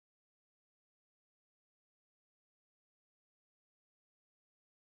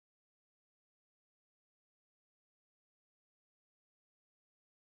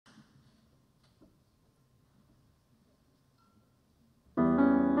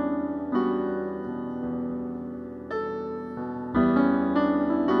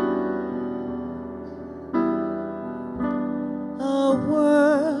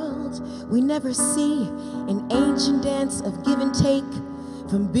we never see an ancient dance of give and take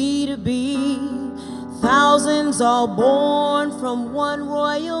from bee to bee. Thousands all born from one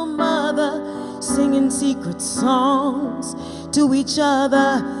royal mother, singing secret songs to each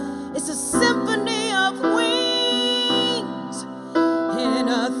other. It's a symphony of wings in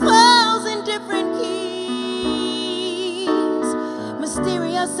 1,000 different keys.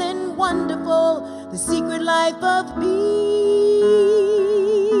 Mysterious and wonderful, the secret life of bees.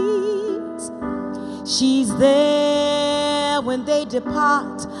 She's there when they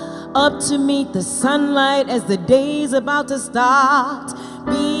depart, up to meet the sunlight as the day's about to start.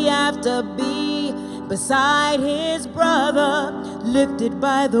 Bee after bee beside his brother, lifted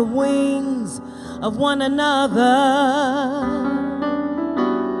by the wings of one another.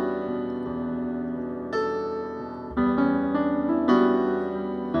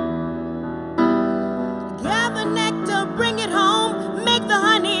 Gather nectar, bring it home, make the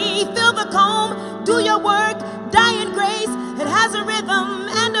honey, fill the comb, do your work, die in grace. It has a rhythm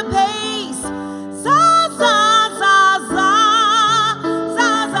and a pace. Za, za, za, za.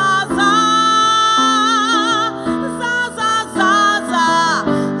 Za, za, za. Za, za, za, za.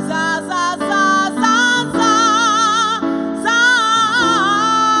 Za, za, za, za, za. Za.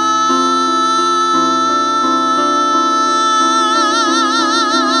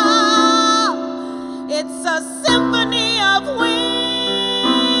 It's a symphony of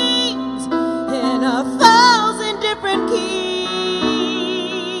wings in 1,000 different keys.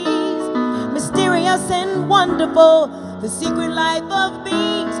 Mysterious and wonderful, the secret life of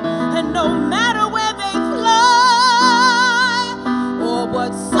bees. And no matter where they fly, or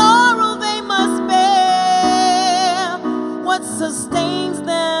what sorrow they must bear, what sustains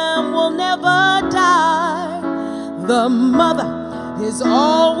them will never die. The mother is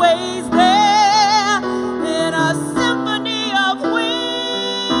always there in a symphony of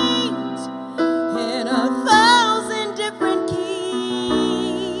wings in 1,000 different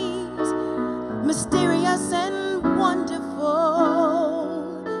keys. Mysterious and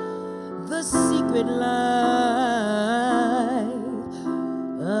wonderful, the secret life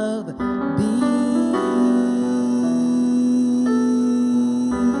of bees.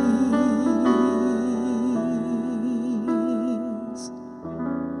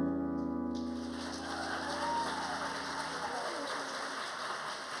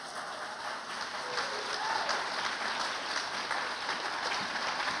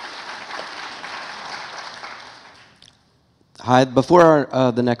 Hi, before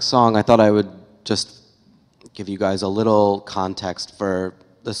the next song, I thought I would just give you guys a little context for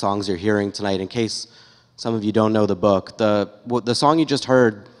the songs you're hearing tonight, in case some of you don't know the book. The song you just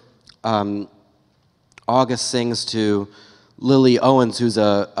heard, August sings to Lily Owens, who's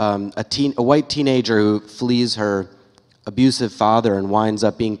a white teenager who flees her abusive father and winds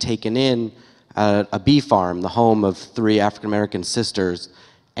up being taken in at a bee farm, the home of 3 African-American sisters.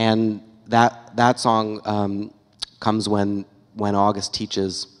 And that song comes when August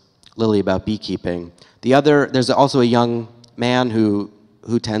teaches Lily about beekeeping. There's also a young man who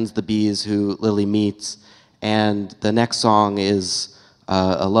tends the bees who Lily meets, and the next song is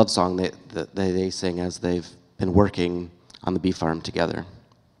a love song that they sing as they've been working on the bee farm together.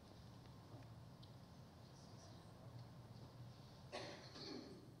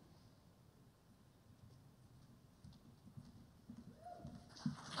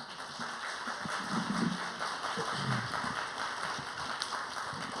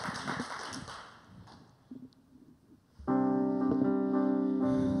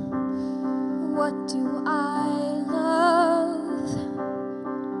 What do I love?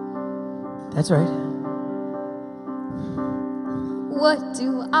 That's right. What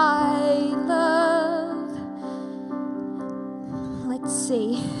do I love? Let's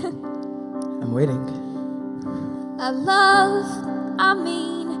see. I'm waiting.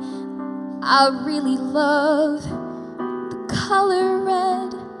 I really love the color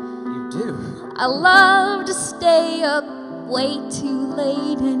red. You do? I love to stay up way too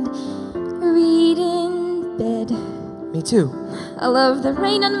late and read in bed. Me too. I love the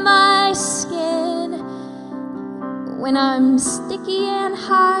rain on my skin when I'm sticky and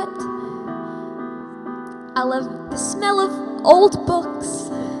hot. I love the smell of old books.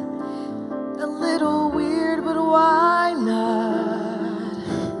 A little weird, but why not?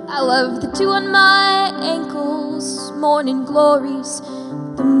 I love the dew on my ankles, morning glories,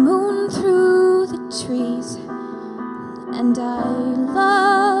 the moon through the trees. And I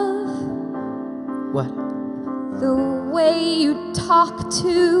love What? the way you talk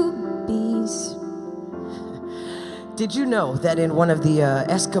to bees. Did you know that in one of the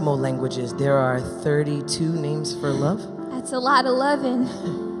Eskimo languages there are 32 names for love? That's a lot of loving.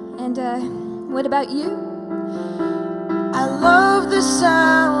 And what about you? I love the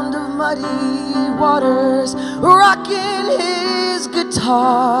sound of muddy waters rocking his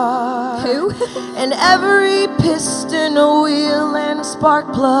guitar. Who? And every piston, wheel, and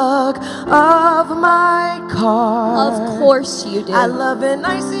spark plug of my car. Of course you do. I love an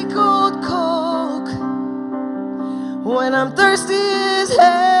icy cold Coke when I'm thirsty as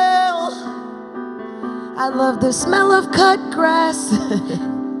hell. I love the smell of cut grass.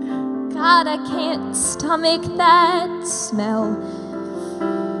 God, I can't stomach that smell.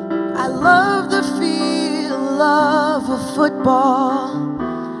 I love the feel of a football.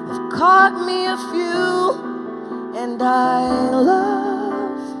 I've caught me a few, and I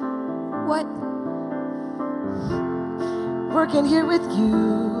love What? working here with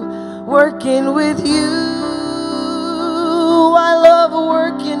you, working with you. I love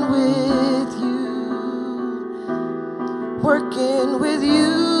working with you, working with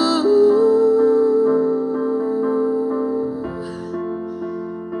you.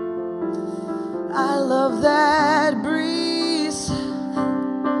 I love that breeze.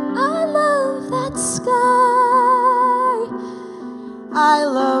 I love that sky. I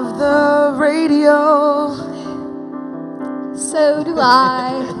love the radio. So do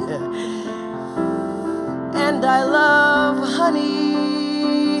I. And I love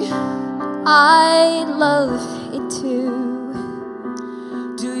honey. I love it too.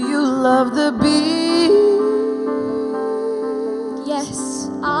 Do you love the bee? Yes,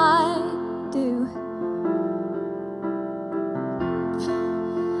 I do.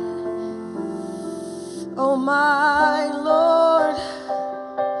 Oh my Lord,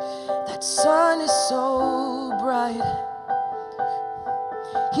 that sun is so bright.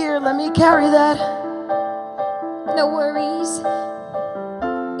 Here, let me carry that. No worries.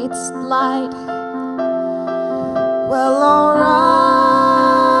 It's light. Well, alright.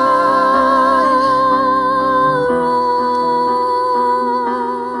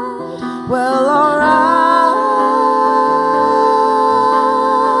 Well, alright.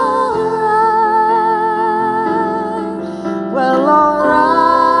 Well, alright.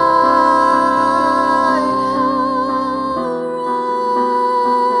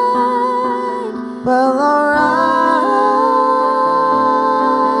 Well, alright.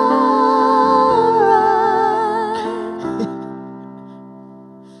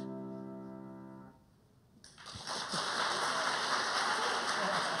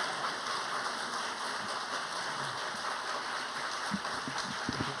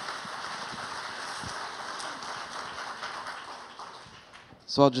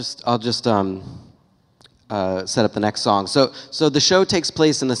 So I'll just set up the next song. So the show takes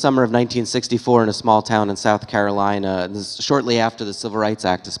place in the summer of 1964 in a small town in South Carolina. This is shortly after the Civil Rights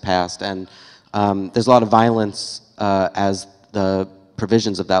Act is passed, and there's a lot of violence as the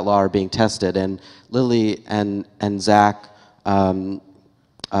provisions of that law are being tested. And Lily and Zach sort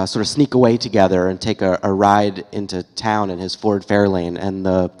of sneak away together and take a ride into town in his Ford Fairlane, and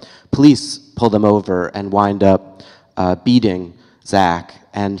the police pull them over and wind up beating Zach,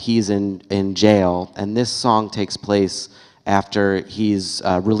 and he's in jail. And this song takes place after he's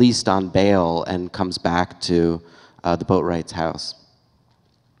released on bail and comes back to the Boatwright's house.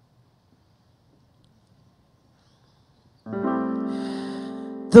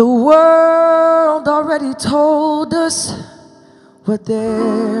 The world already told us what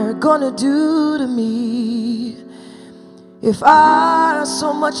they're gonna do to me if I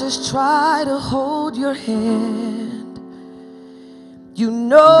so much as try to hold your hand. You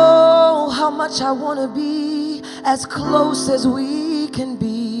know how much I wanna be as close as we can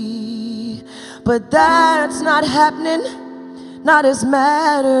be, but that's not happening, not as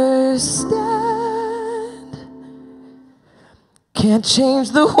matters stand. Can't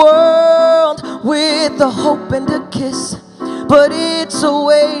change the world with a hope and a kiss, but it's a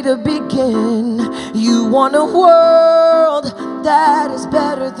way to begin. You want a world that is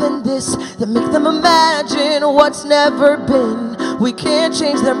better than this, that make them imagine what's never been. We can't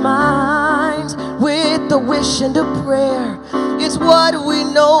change their minds with a wish and a prayer. It's what we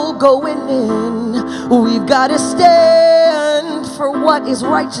know going in. We've got to stand for what is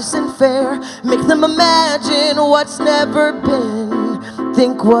righteous and fair. Make them imagine what's never been.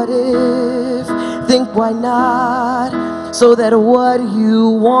 Think what if, think why not, so that what you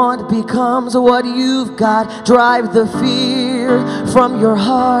want becomes what you've got. Drive the fear from your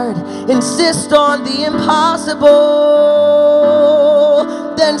heart, insist on the impossible,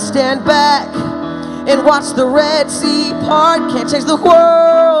 then stand back and watch the Red Sea part. Can't change the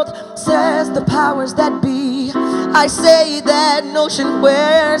world, says the powers that be. I say that notion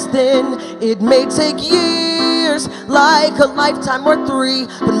wears thin. It may take years, like a lifetime or 3,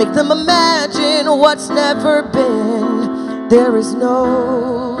 but make them imagine what's never been. There is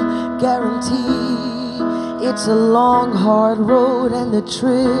no guarantee. It's a long, hard road and the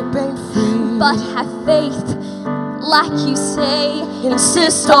trip ain't free. But have faith, like you say,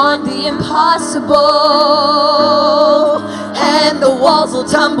 insist on the impossible, and the walls will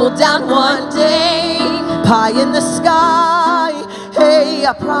tumble down one day. Pie in the sky, hey,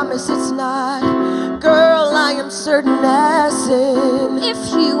 I promise it's not. Girl, I am certain as sin.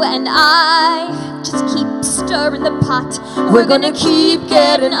 If you and I just keep stirring the pot, we're gonna keep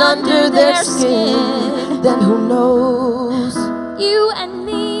getting under their skin. Then who knows? You and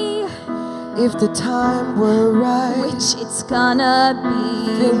me, if the time were right, which it's gonna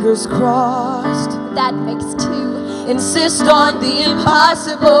be. Fingers crossed, that makes 2. Insist on the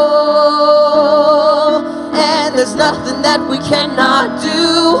impossible, and there's nothing that we cannot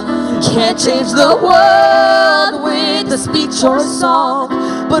do. Can't change the world with a speech or a song,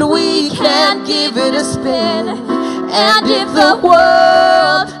 but we can give it a spin. And if the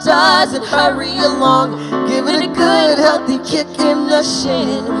world doesn't hurry along, give it a good healthy kick in the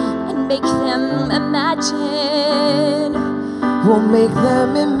shin, and make them imagine. We'll make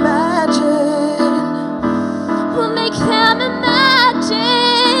them imagine. We'll make them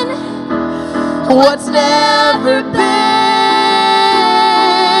imagine what's never been.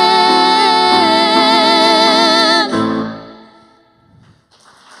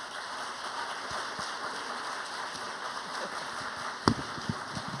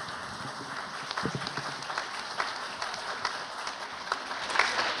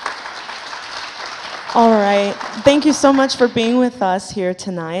 All right. Thank you so much for being with us here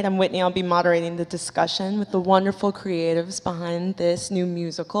tonight. I'm Whitney. I'll be moderating the discussion with the wonderful creatives behind this new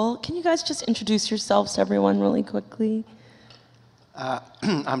musical. Can you guys just introduce yourselves to everyone really quickly?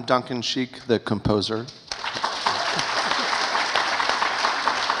 I'm Duncan Sheik, the composer.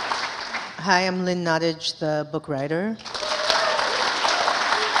 Hi, I'm Lynn Nottage, the book writer.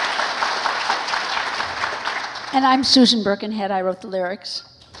 And I'm Susan Birkenhead. I wrote the lyrics.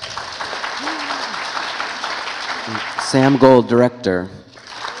 Sam Gold, director.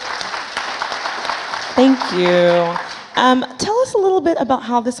 Thank you. Tell us a little bit about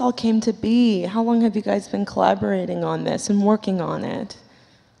how this all came to be. How long have you guys been collaborating on this and working on it?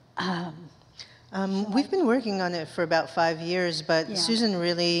 We've been working on it for about 5 years, but Yeah. Susan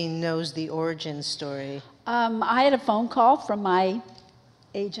really knows the origin story. I had a phone call from my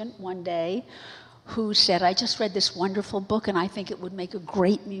agent one day who said, I just read this wonderful book and I think it would make a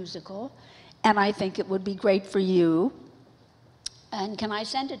great musical, and I think it would be great for you, and can I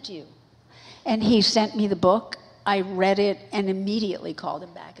send it to you? And he sent me the book. I read it and immediately called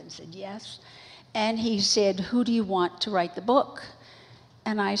him back and said yes. And he said, who do you want to write the book?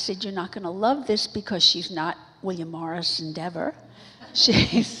 And I said, you're not going to love this because she's not William Morris Endeavor.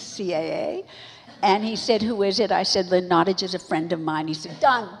 She's CAA. And he said, who is it? I said, Lynn Nottage is a friend of mine. He said,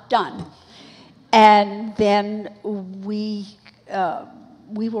 done. And then we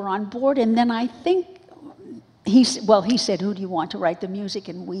were on board, and then I think he said, who do you want to write the music?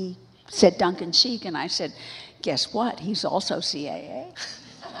 And we said Duncan Sheik, and I said, guess what? He's also CAA.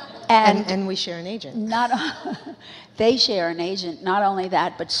 And we share an agent. They share an agent. Not only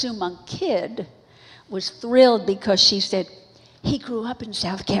that, but Sue Monk Kidd was thrilled because she said, he grew up in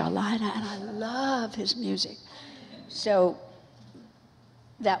South Carolina, and I love his music. So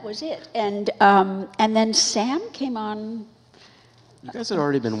that was it. And then Sam came on. You guys had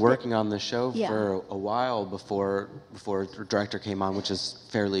already been working on the show Yeah. for a while before the director came on, which is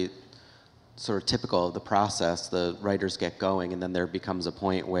fairly sort of typical of the process. The writers get going, and then there becomes a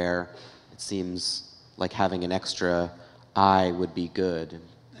point where it seems like having an extra eye would be good.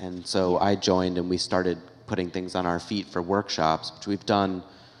 And so I joined, and we started putting things on our feet for workshops, which we've done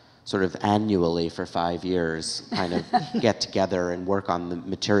sort of annually for 5 years, kind of get together and work on the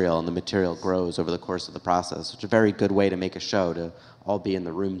material, and the material grows over the course of the process, which is a very good way to make a show, to all be in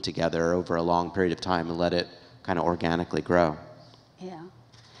the room together over a long period of time and let it kind of organically grow. Yeah.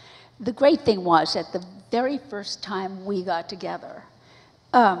 The great thing was, at the very first time we got together,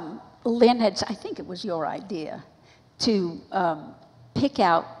 Lynn had, I think it was your idea, to pick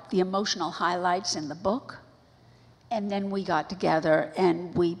out the emotional highlights in the book. And then we got together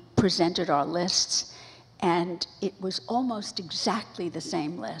and we presented our lists, and it was almost exactly the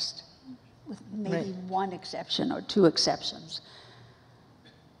same list, with maybe one exception or 2 exceptions.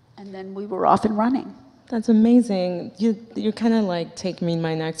 And then we were off and running. That's amazing. You kind of like take me to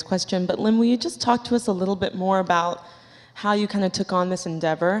my next question, but Lynn, will you just talk to us a little bit more about how you kind of took on this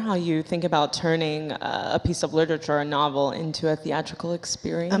endeavor, how you think about turning a piece of literature, a novel, into a theatrical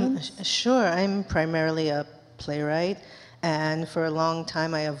experience? Sure, I'm primarily a playwright, and for a long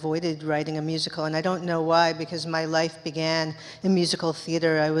time I avoided writing a musical, and I don't know why, because my life began in musical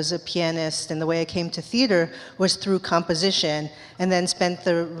theater. I was a pianist, and the way I came to theater was through composition, and then spent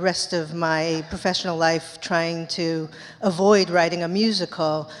the rest of my professional life trying to avoid writing a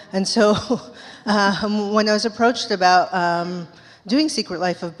musical. And so when I was approached about doing Secret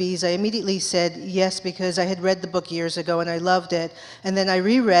Life of Bees, I immediately said yes, because I had read the book years ago and I loved it. And then I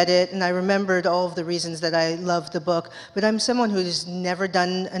reread it and I remembered all of the reasons that I loved the book. But I'm someone who's never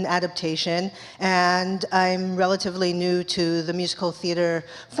done an adaptation, and I'm relatively new to the musical theater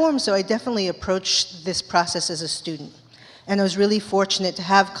form, so I definitely approached this process as a student. And I was really fortunate to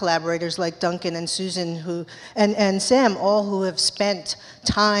have collaborators like Duncan and Susan and Sam, all who have spent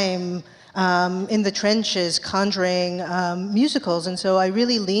time in the trenches conjuring musicals, and so I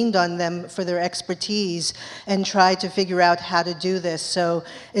really leaned on them for their expertise and tried to figure out how to do this. So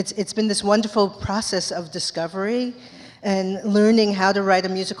it's been this wonderful process of discovery and learning how to write a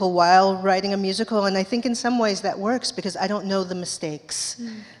musical while writing a musical, and I think in some ways that works because I don't know the mistakes.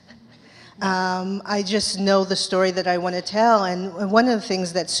 I just know the story that I want to tell, and one of the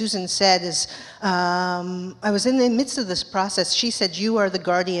things that Susan said is, I was in the midst of this process. She said, "You are the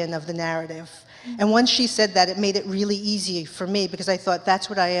guardian of the narrative." And once she said that, it made it really easy for me, because I thought,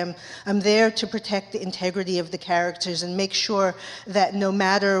 that's what I am. I'm there to protect the integrity of the characters and make sure that no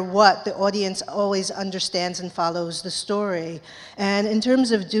matter what, the audience always understands and follows the story. And in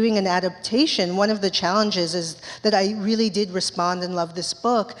terms of doing an adaptation, one of the challenges is that I really did respond and love this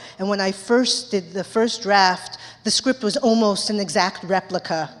book. And when I first did the first draft, the script was almost an exact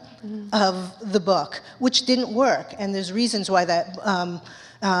replica of the book, which didn't work. And there's reasons why that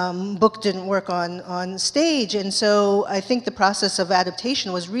book didn't work on stage. And so I think the process of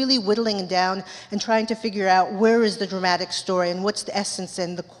adaptation was really whittling down and trying to figure out where is the dramatic story and what's the essence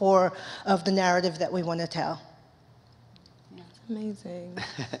and the core of the narrative that we want to tell. Amazing.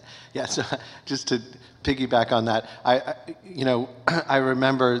 Yeah, so just to piggyback on that, I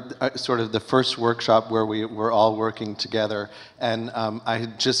remember sort of the first workshop where we were all working together, and I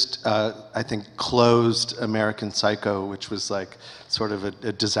had just, I think, closed American Psycho, which was like sort of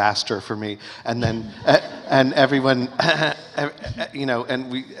a disaster for me, and then, and everyone,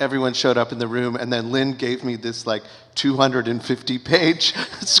 everyone showed up in the room, and then Lynn gave me this like 250-page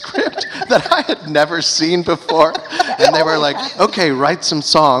script that I had never seen before, and they were like, "Okay, write some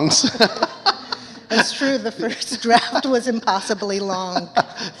songs." It's true, the first draft was impossibly long.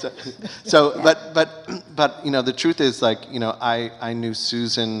 But the truth is, like, I knew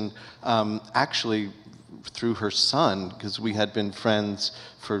Susan actually through her son, because we had been friends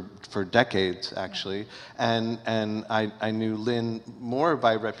for decades, actually, and I knew Lynn more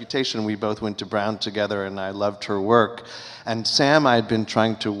by reputation. We both went to Brown together, and I loved her work. And Sam I had been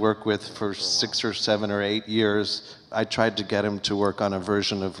trying to work with for 6 or 7 or 8 years. I tried to get him to work on a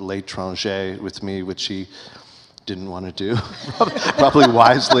version of L'Étranger with me, which he didn't want to do, probably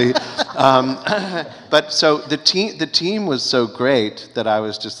wisely. But so the team was so great that I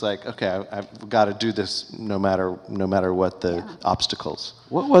was just like, okay, I've got to do this no matter what the obstacles.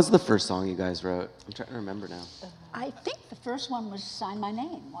 What was the first song you guys wrote? I'm trying to remember now. I think the first one was Sign My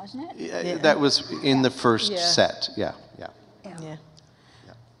Name, wasn't it? Yeah. That was in the first set, yeah.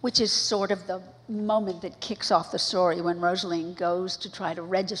 Which is sort of the moment that kicks off the story when Rosaleen goes to try to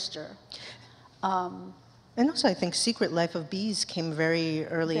register. And also, I think Secret Life of Bees came very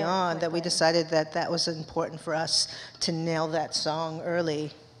early on, that we decided that that was important for us to nail that song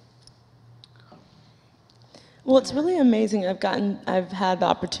early. Well, it's really amazing. I've had the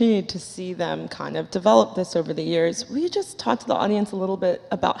opportunity to see them kind of develop this over the years. Will you just talk to the audience a little bit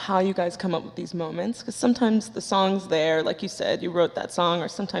about how you guys come up with these moments? Because sometimes the song's there, like you said, you wrote that song, or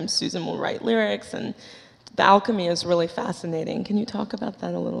sometimes Susan will write lyrics, and the alchemy is really fascinating. Can you talk about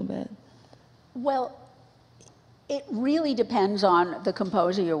that a little bit? Well, it really depends on the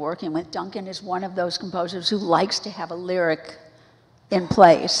composer you're working with. Duncan is one of those composers who likes to have a lyric in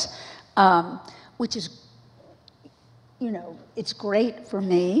place, which is, it's great for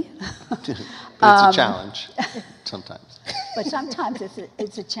me. But it's a challenge sometimes. But sometimes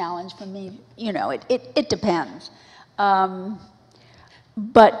it's a challenge for me. It depends. But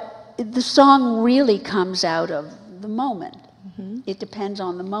the song really comes out of the moment. Mm-hmm. It depends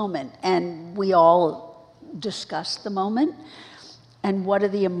on the moment, and we all discuss the moment and what are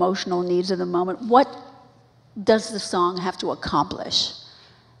the emotional needs of the moment. What does the song have to accomplish,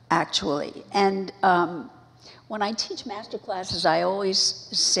 actually? And When I teach master classes, I always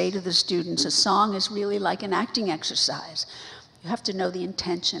say to the students, a song is really like an acting exercise. You have to know the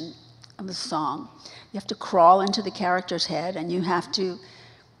intention of the song. You have to crawl into the character's head, and you have to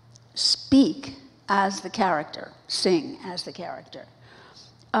speak as the character, sing as the character.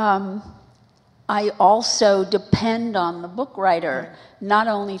 I also depend on the book writer, not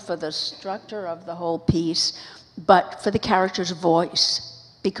only for the structure of the whole piece, but for the character's voice,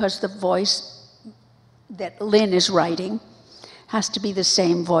 because the voice that Lynn is writing has to be the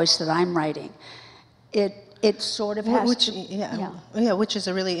same voice that I'm writing. It sort of has which, to... Yeah, which is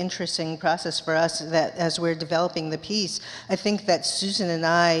a really interesting process for us, that as we're developing the piece, I think that Susan and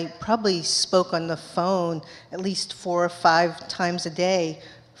I probably spoke on the phone at least 4 or 5 times a day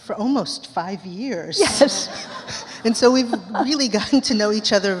for almost 5 years. Yes. And so we've really gotten to know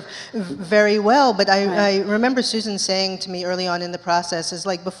each other very well. But I remember Susan saying to me early on in the process, is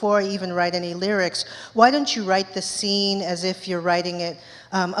like, before I even write any lyrics, why don't you write the scene as if you're writing it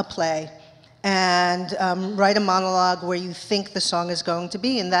a play? And write a monologue where you think the song is going to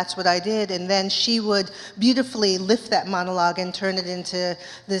be, and that's what I did. And then she would beautifully lift that monologue and turn it into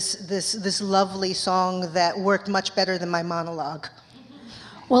this lovely song that worked much better than my monologue.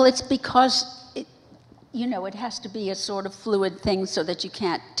 Well, it's because, it has to be a sort of fluid thing so that you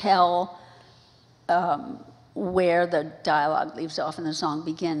can't tell where the dialogue leaves off and the song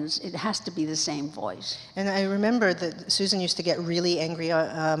begins. It has to be the same voice. And I remember that Susan used to get really angry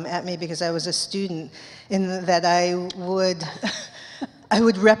at me because I was a student, in that I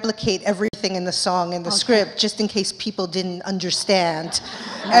would replicate everything in the song in the script just in case people didn't understand.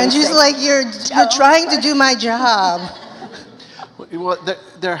 And she's like, you're trying to do my job. Well,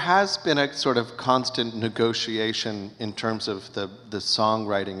 there has been a sort of constant negotiation in terms of the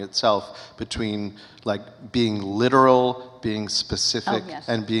songwriting itself between like being literal, being specific,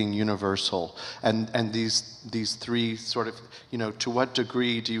 and being universal. And these three sort of, to what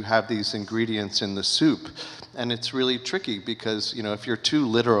degree do you have these ingredients in the soup? And it's really tricky because, if you're too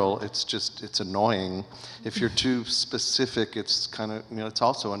literal, it's annoying. If you're too specific, it's kind of, it's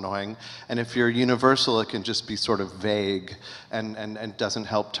also annoying. And if you're universal, it can just be sort of vague and doesn't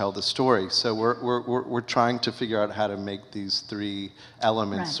help tell the story. So we're trying to figure out how to make these three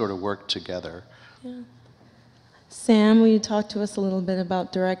elements sort of work together. Yeah. Sam, will you talk to us a little bit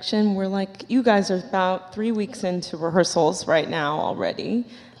about direction? You guys are about 3 weeks into rehearsals right now already.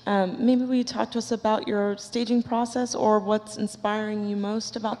 Maybe will you talk to us about your staging process, or what's inspiring you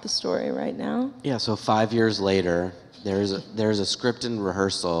most about the story right now? Yeah, so 5 years later, there's a script in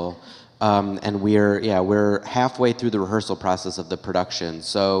rehearsal, and we're halfway through the rehearsal process of the production.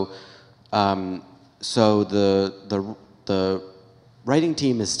 So the writing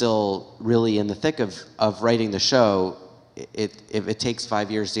team is still really in the thick of writing the show. If it takes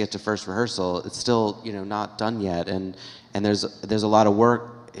 5 years to get to first rehearsal, it's still not done yet, and there's a lot of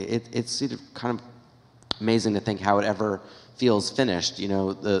work. It's kind of amazing to think how it ever feels finished.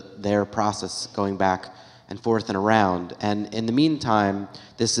 Their process going back and forth and around. And in the meantime,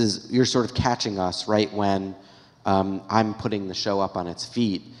 you're sort of catching us right when I'm putting the show up on its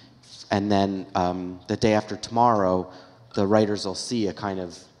feet, and then the day after tomorrow, the writers will see a kind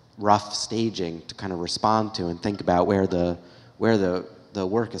of rough staging to kind of respond to and think about where the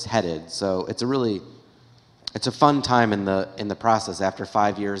work is headed. So it's a fun time in the process. After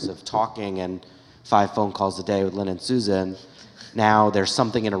 5 years of talking and 5 phone calls a day with Lynn and Susan, now there's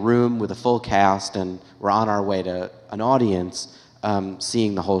something in a room with a full cast, and we're on our way to an audience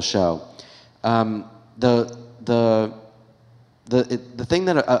seeing the whole show. The thing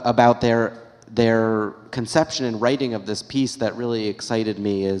about their conception and writing of this piece that really excited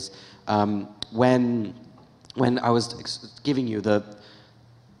me is when I was giving you the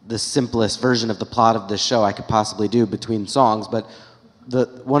simplest version of the plot of this show I could possibly do between songs, but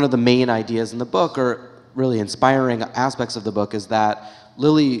one of the main ideas in the book, or really inspiring aspects of the book, is that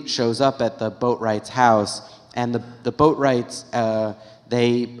Lily shows up at the Boatwright's house, and the Boatwrights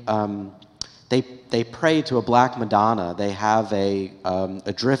they pray to a black Madonna. They have a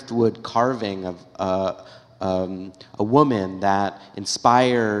driftwood carving of a woman that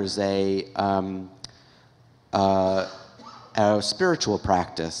inspires a spiritual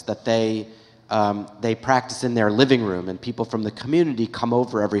practice that they practice in their living room, and people from the community come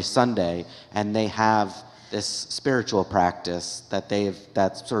over every Sunday, and they have this spiritual practice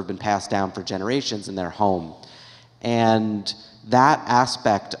that's sort of been passed down for generations in their home. And that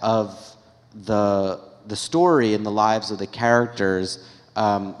aspect of the story and the lives of the characters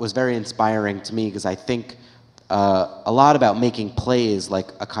was very inspiring to me, because I think a lot about making plays like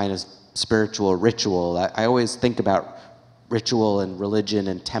a kind of spiritual ritual. I always think about ritual and religion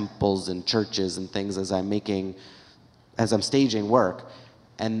and temples and churches and things as I'm staging work.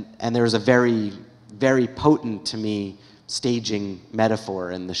 And there's a very, very potent, to me, staging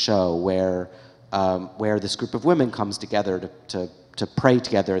metaphor in the show where this group of women comes together to pray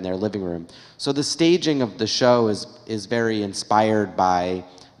together in their living room. So the staging of the show is very inspired by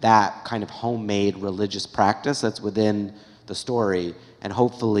that kind of homemade religious practice that's within the story, and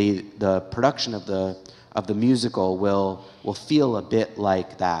hopefully the production of the musical will feel a bit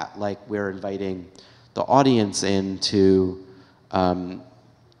like that, like we're inviting the audience in to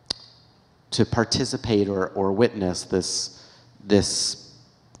participate or witness this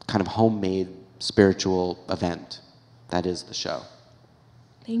kind of homemade spiritual event that is the show.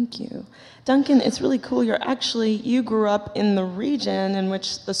 Thank you. Duncan, it's really cool. You grew up in the region in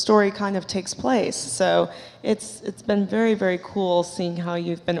which the story kind of takes place. So it's been very, very cool seeing how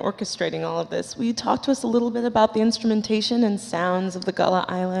you've been orchestrating all of this. Will you talk to us a little bit about the instrumentation and sounds of the Gullah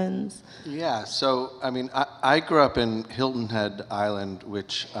Islands? Yeah, so I mean, I grew up in Hilton Head Island,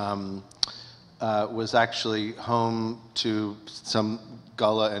 which was actually home to some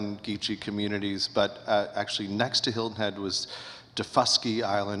Gullah and Geechee communities, but actually next to Hilton Head was Defusky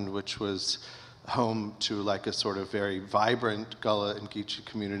Island, which was home to like a sort of very vibrant Gullah and Geechee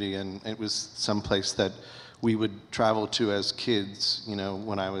community, and it was someplace that we would travel to as kids, you know,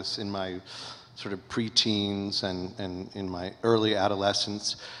 when I was in my sort of preteens and in my early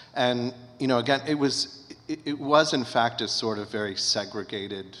adolescence. And, you know, again, it was in fact a sort of very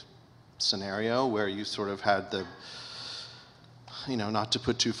segregated scenario where you sort of had the, you know, not to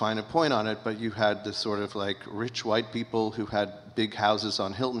put too fine a point on it, but you had the sort of like rich white people who had big houses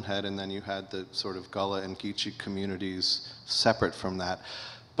on Hilton Head, and then you had the sort of Gullah and Geechee communities separate from that.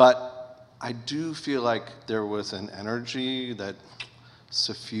 But I do feel like there was an energy that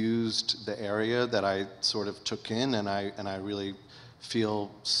suffused the area that I sort of took in, and I really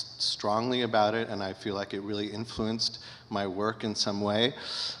feel strongly about it, and I feel like it really influenced my work in some way.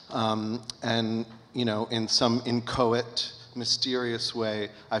 And, you know, in some inchoate, mysterious way,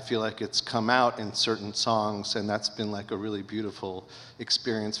 I feel like it's come out in certain songs, and that's been like a really beautiful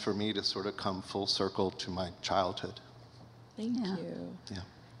experience for me to sort of come full circle to my childhood. Thank you. Yeah.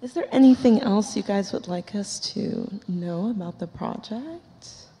 Is there anything else you guys would like us to know about the project?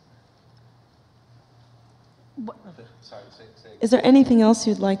 Sorry, say Is there anything else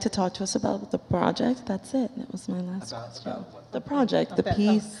you'd like to talk to us about the project? That's it. That was my last question. about what? The project, the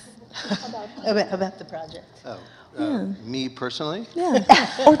piece. About the project. Oh, Yeah. me personally? Yeah.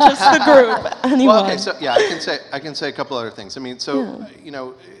 Or just the group. Anyone. Well, okay, so yeah, I can say a couple other things. I mean, so you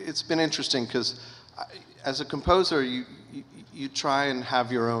know, it's been interesting because as a composer, you try and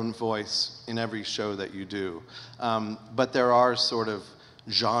have your own voice in every show that you do, but there are sort of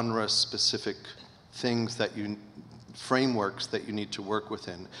genre-specific things that frameworks that you need to work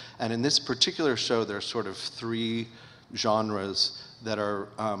within. And in this particular show, there's sort of 3 genres that are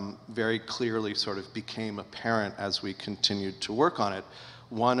very clearly sort of became apparent as we continued to work on it.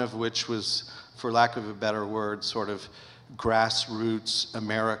 One of which was, for lack of a better word, sort of grassroots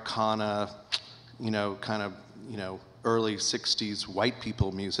Americana, you know, kind of, you know, early 60s white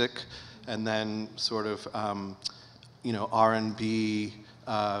people music, and then sort of, you know, R&B,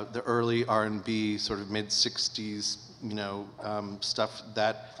 the early R&B, sort of mid-60s, you know, stuff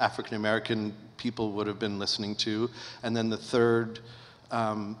that African-American people would have been listening to. And then the third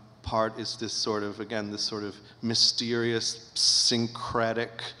part is this sort of, again, this sort of mysterious,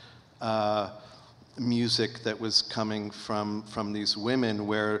 syncretic music that was coming from these women,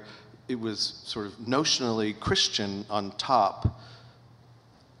 where it was sort of notionally Christian on top,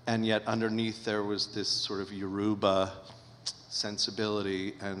 and yet underneath there was this sort of Yoruba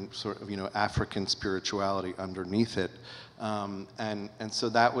sensibility and sort of, you know, African spirituality underneath it. And so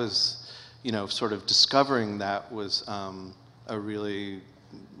that was, you know, sort of discovering that was a really,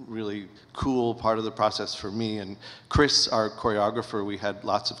 really cool part of the process for me. And Chris, our choreographer, we had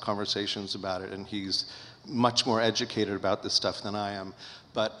lots of conversations about it, and he's much more educated about this stuff than I am.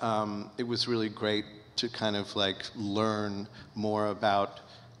 But it was really great to kind of like learn more about,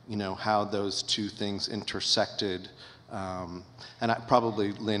 you know, how those 2 things intersected. And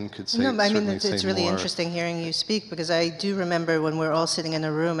probably Lynn could say. No, I mean, it's really more. interesting hearing you speak, because I do remember when we were all sitting in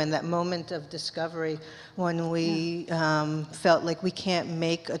a room and that moment of discovery when we felt like we can't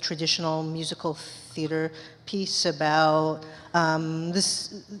make a traditional musical theater piece about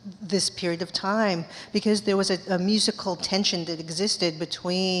this period of time, because there was a musical tension that existed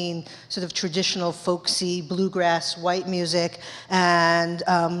between sort of traditional folksy bluegrass white music and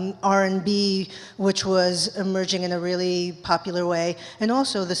R&B, which was emerging in a really popular way, and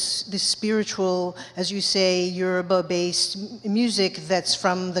also this spiritual, as you say, Yoruba-based music that's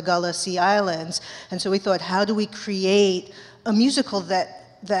from the Gullah Sea Islands. And so we thought, how do we create a musical that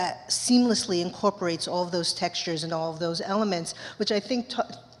seamlessly incorporates all of those textures and all of those elements, which I think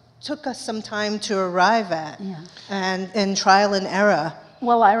took us some time to arrive at, and trial and error.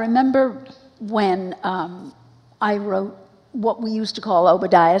 Well, I remember when I wrote what we used to call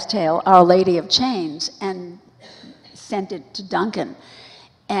Obadiah's Tale, Our Lady of Chains, and sent it to Duncan.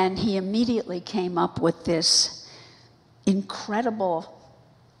 And he immediately came up with this incredible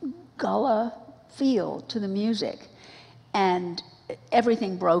Gullah feel to the music. And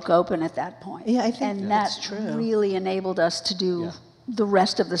everything broke open at that point. Yeah, I think that's that true. Really enabled us to do the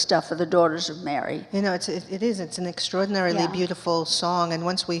rest of the stuff for the Daughters of Mary. You know, it's an extraordinarily beautiful song, and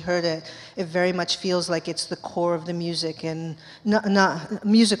once we heard it, it very much feels like it's the core of the music, and not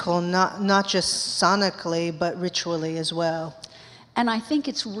musical, not just sonically, but ritually as well. And I think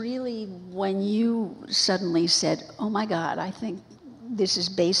it's really when you suddenly said, oh my God, I think this is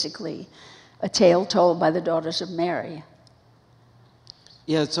basically a tale told by the Daughters of Mary.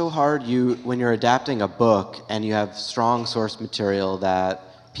 Yeah, it's so hard when you're adapting a book and you have strong source material that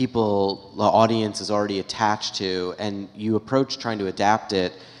the audience is already attached to, and you approach trying to adapt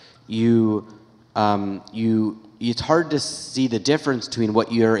it, it's hard to see the difference between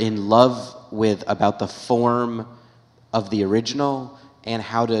what you're in love with about the form of the original and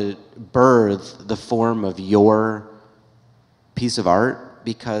how to birth the form of your piece of art,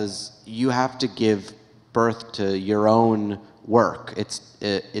 because you have to give birth to your own work.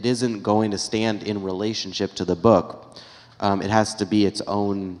 It isn't going to stand in relationship to the book. It has to be its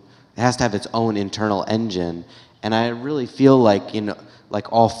own. It has to have its own internal engine. And I really feel like,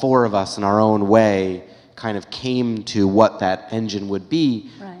 like all four of us in our own way kind of came to what that engine would be,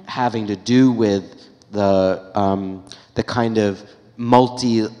 having to do with the kind of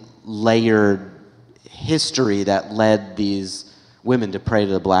multi-layered history that led these women to pray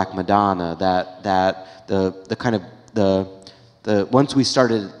to the Black Madonna. That the kind of once we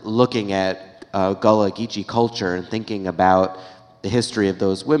started looking at Gullah Geechee culture and thinking about the history of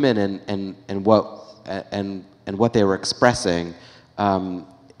those women and what they were expressing,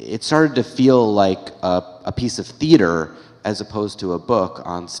 it started to feel like a piece of theater as opposed to a book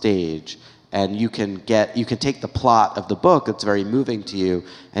on stage. And you can take the plot of the book that's very moving to you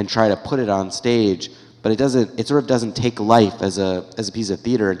and try to put it on stage, but it sort of doesn't take life as a piece of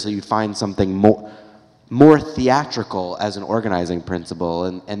theater until you find something more theatrical as an organizing principle,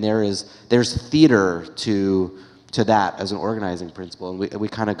 and there's theater to that as an organizing principle, and we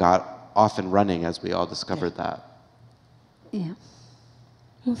kind of got off and running as we all discovered that. Yeah.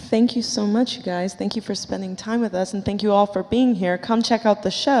 Well, thank you so much, you guys. Thank you for spending time with us, and thank you all for being here. Come check out the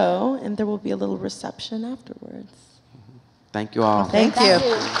show, and there will be a little reception afterwards. Thank you all. Thank you.